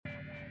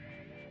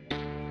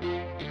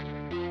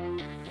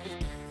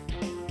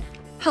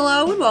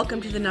Hello and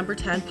welcome to the Number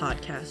 10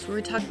 podcast, where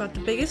we talk about the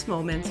biggest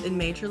moments in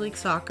Major League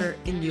Soccer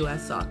and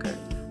U.S. soccer.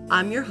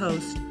 I'm your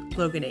host,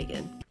 Logan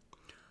Agin.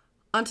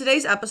 On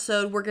today's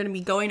episode, we're going to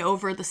be going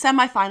over the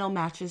semifinal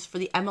matches for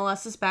the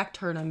MLS's back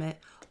tournament,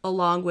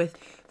 along with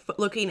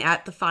looking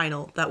at the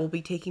final that will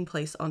be taking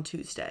place on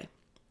Tuesday.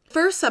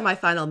 First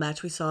semifinal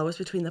match we saw was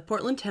between the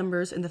Portland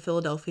Timbers and the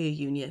Philadelphia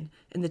Union,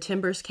 and the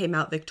Timbers came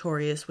out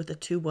victorious with a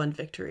 2-1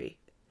 victory.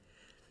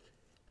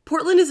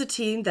 Portland is a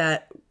team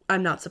that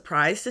I'm not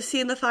surprised to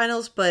see in the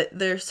finals, but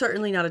they're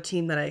certainly not a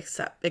team that I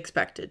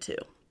expected to.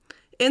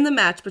 In the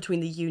match between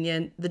the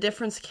Union, the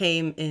difference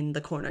came in the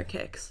corner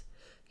kicks.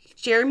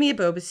 Jeremy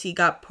Ebobisse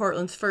got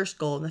Portland's first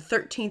goal in the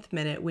 13th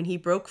minute when he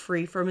broke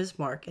free from his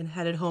mark and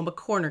headed home a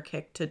corner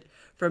kick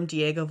from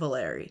Diego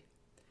Valeri.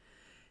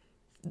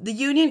 The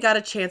Union got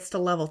a chance to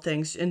level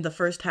things in the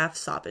first half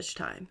stoppage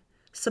time.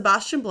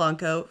 Sebastian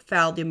Blanco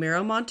fouled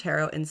Yamiro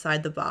Montero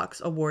inside the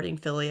box, awarding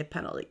Philly a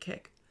penalty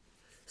kick.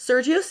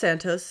 Sergio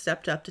Santos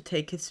stepped up to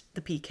take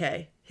the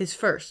PK, his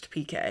first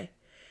PK,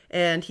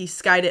 and he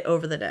skied it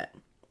over the net.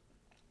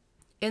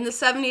 In the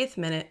 70th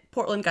minute,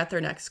 Portland got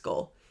their next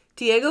goal.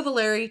 Diego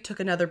Valeri took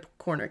another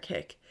corner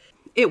kick.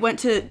 It went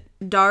to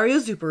Dario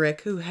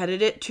Zuparic, who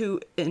headed it to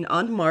an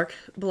unmarked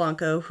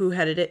Blanco, who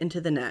headed it into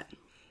the net.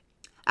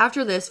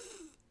 After this,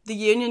 the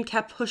Union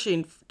kept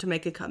pushing to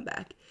make a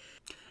comeback.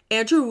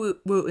 Andrew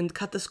Wooten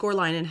cut the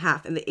scoreline in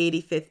half in the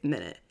 85th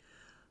minute.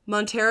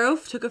 Montero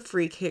took a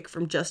free kick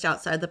from just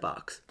outside the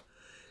box.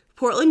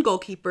 Portland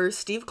goalkeeper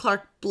Steve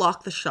Clark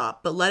blocked the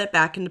shot, but let it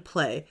back into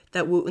play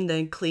that Wooten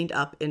then cleaned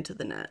up into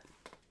the net.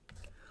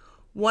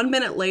 1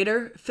 minute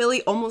later,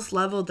 Philly almost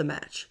leveled the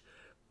match.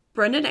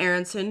 Brendan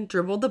Aronson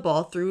dribbled the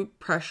ball through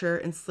pressure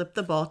and slipped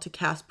the ball to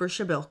Kasper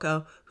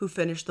Shabilko, who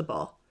finished the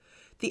ball.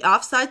 The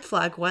offside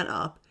flag went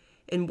up,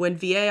 and when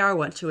VAR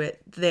went to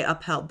it, they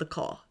upheld the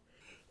call.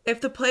 If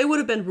the play would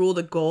have been ruled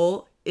a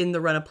goal in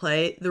the run of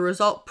play, the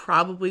result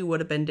probably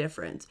would have been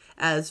different,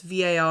 as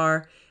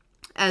VAR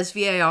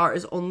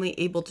is only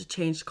able to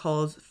change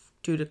calls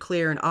due to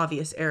clear and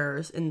obvious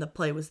errors, and the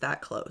play was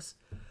that close.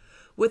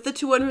 With the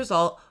 2-1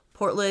 result,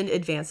 Portland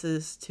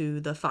advances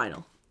to the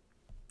final.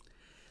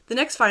 The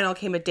next final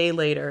came a day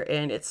later,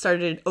 and it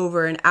started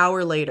over an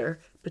hour later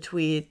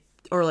between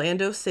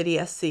Orlando City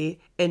SC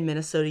and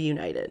Minnesota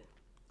United.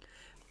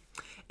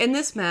 In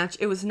this match,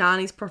 it was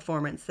Nani's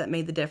performance that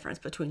made the difference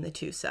between the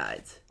two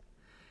sides.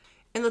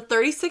 In the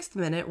 36th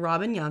minute,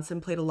 Robin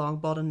Janssen played a long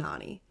ball to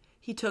Nani.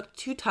 He took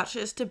 2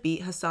 touches to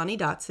beat Hassani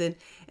Dotson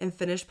and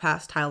finished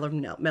past Tyler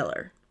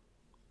Miller.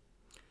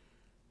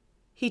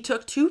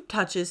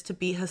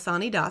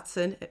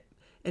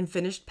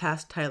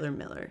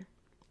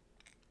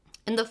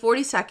 In the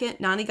 42nd,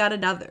 Nani got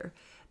another.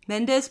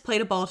 Mendez played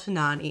a ball to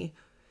Nani.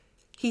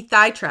 He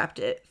thigh-trapped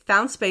it,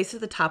 found space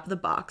at the top of the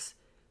box.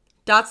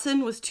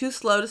 Dotson was too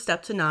slow to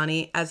step to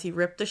Nani as he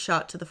ripped the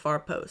shot to the far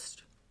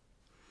post.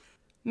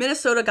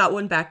 Minnesota got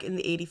one back in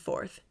the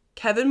 84th.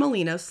 Kevin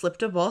Molino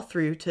slipped a ball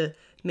through to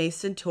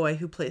Mason Toye,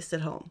 who placed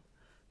it home.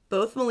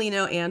 Both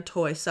Molino and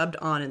Toye subbed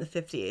on in the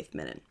 58th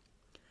minute.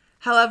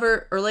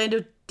 However,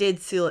 Orlando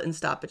did seal it in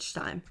stoppage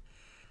time.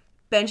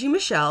 Benji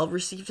Michel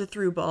received a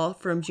through ball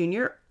from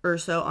Junior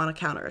Urso on a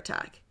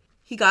counterattack.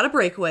 He got a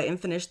breakaway and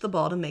finished the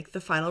ball to make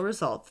the final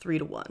result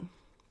 3-1.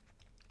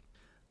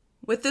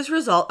 With this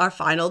result, our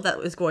final that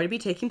is going to be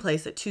taking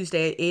place at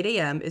Tuesday at 8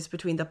 a.m. is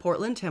between the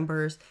Portland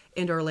Timbers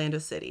and Orlando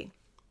City.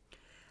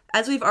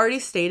 As we've already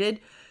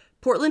stated,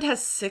 Portland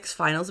has 6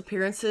 finals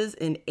appearances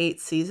in 8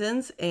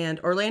 seasons,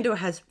 and Orlando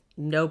has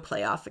no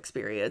playoff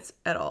experience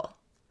at all.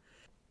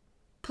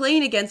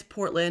 Playing against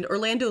Portland,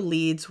 Orlando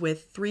leads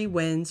with 3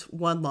 wins,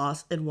 1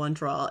 loss, and 1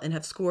 draw, and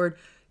have scored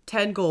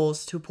 10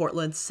 goals to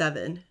Portland's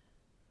 7.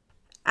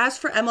 As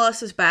for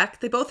MLS's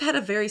back, they both had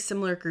a very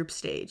similar group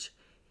stage.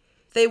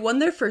 They won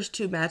their first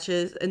 2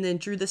 matches and then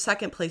drew the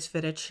second place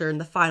finisher in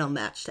the final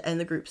match to end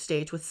the group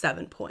stage with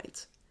 7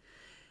 points.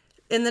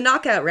 In the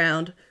knockout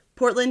round,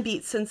 Portland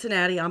beat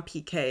Cincinnati on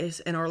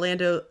PKs and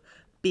Orlando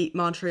beat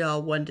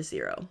Montreal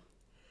 1-0.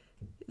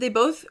 They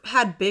both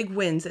had big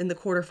wins in the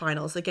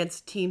quarterfinals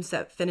against teams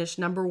that finished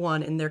number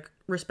 1 in their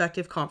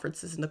respective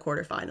conferences in the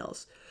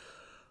quarterfinals.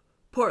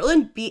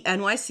 Portland beat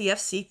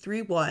NYCFC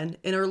 3-1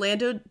 and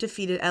Orlando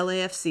defeated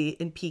LAFC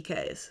in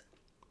PKs.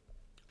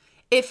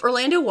 If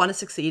Orlando want to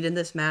succeed in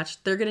this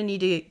match, they're going to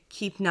need to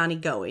keep Nani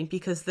going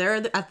because they're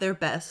at their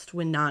best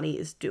when Nani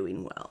is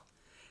doing well.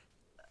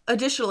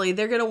 Additionally,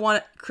 they're going to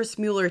want Chris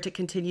Mueller to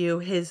continue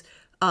his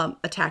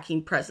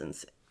attacking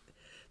presence.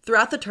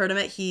 Throughout the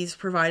tournament, he's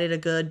provided a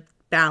good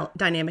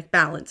dynamic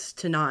balance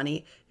to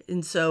Nani,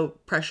 and so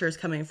pressure is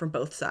coming from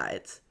both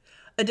sides.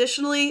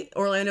 Additionally,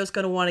 Orlando's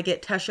going to want to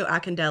get Tesho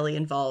Akindele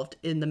involved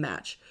in the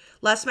match.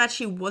 Last match,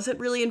 he wasn't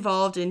really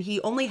involved, and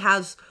he only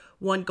has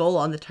 1 goal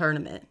on the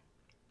tournament.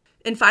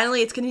 And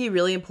finally, it's going to be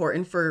really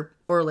important for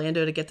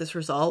Orlando to get this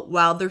result.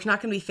 While there's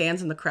not going to be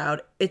fans in the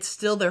crowd, it's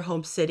still their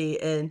home city,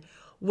 and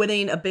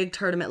winning a big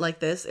tournament like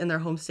this in their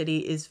home city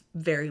is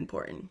very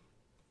important.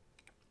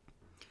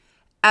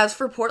 As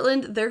for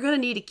Portland, they're going to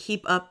need to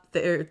keep up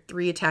their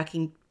 3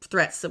 attacking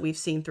threats that we've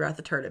seen throughout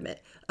the tournament: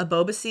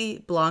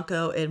 Abobasi,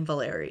 Blanco, and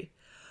Valeri.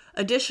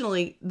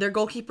 Additionally, their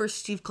goalkeeper,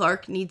 Steve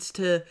Clark, needs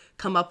to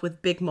come up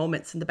with big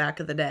moments in the back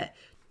of the net.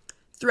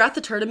 Throughout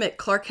the tournament,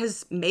 Clark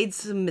has made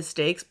some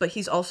mistakes, but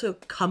he's also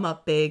come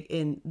up big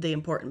in the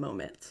important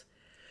moments.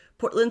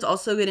 Portland's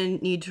also going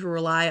to need to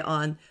rely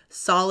on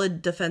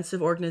solid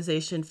defensive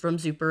organization from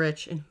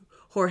Zuparic and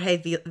Jorge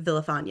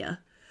Villafana.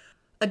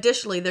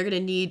 Additionally, they're going to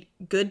need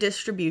good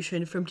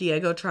distribution from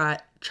Diego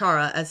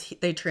Chara as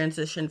they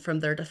transition from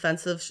their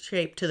defensive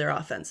shape to their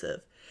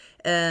offensive.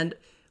 And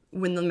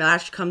when the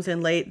match comes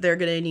in late, they're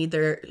going to need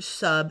their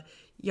sub,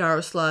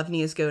 Yaroslav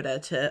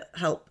Niezgoda, to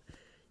help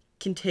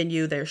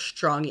continue their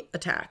strong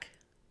attack.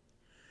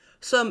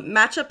 Some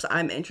matchups that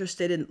I'm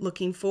interested in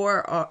looking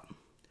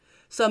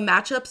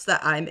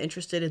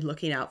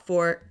out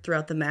for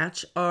throughout the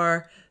match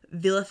are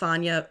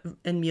Villafana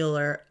and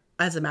Mueller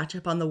as a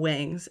matchup on the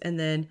wings, and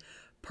then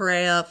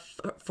Perea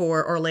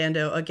for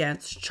Orlando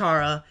against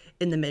Chara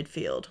in the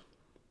midfield.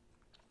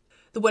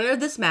 The winner of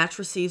this match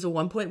receives a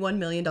 $1.1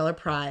 million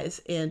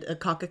prize and a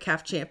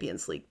CONCACAF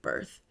Champions League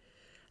berth.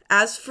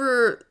 As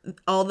for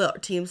all the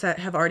teams that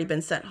have already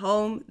been sent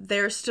home,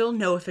 there's still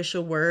no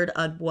official word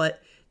on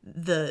what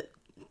the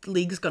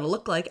league's going to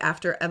look like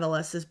after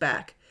MLS is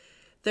back.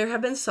 There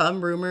have been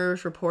some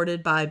rumors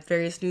reported by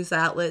various news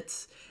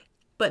outlets,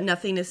 but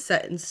nothing is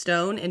set in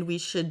stone, and we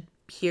should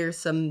hear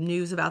some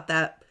news about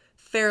that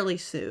fairly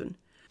soon.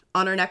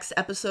 On our next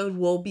episode,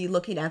 we'll be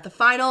looking at the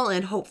final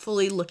and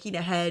hopefully looking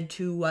ahead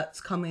to what's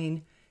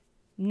coming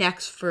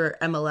next for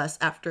MLS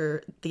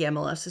after the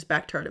MLS is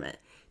back tournament.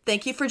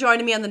 Thank you for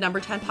joining me on the Number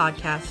 10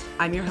 podcast.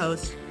 I'm your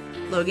host,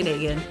 Logan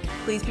Agin.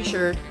 Please be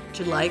sure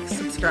to like,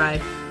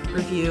 subscribe,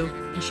 review,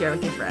 and share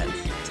with your friends.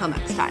 Till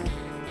next time.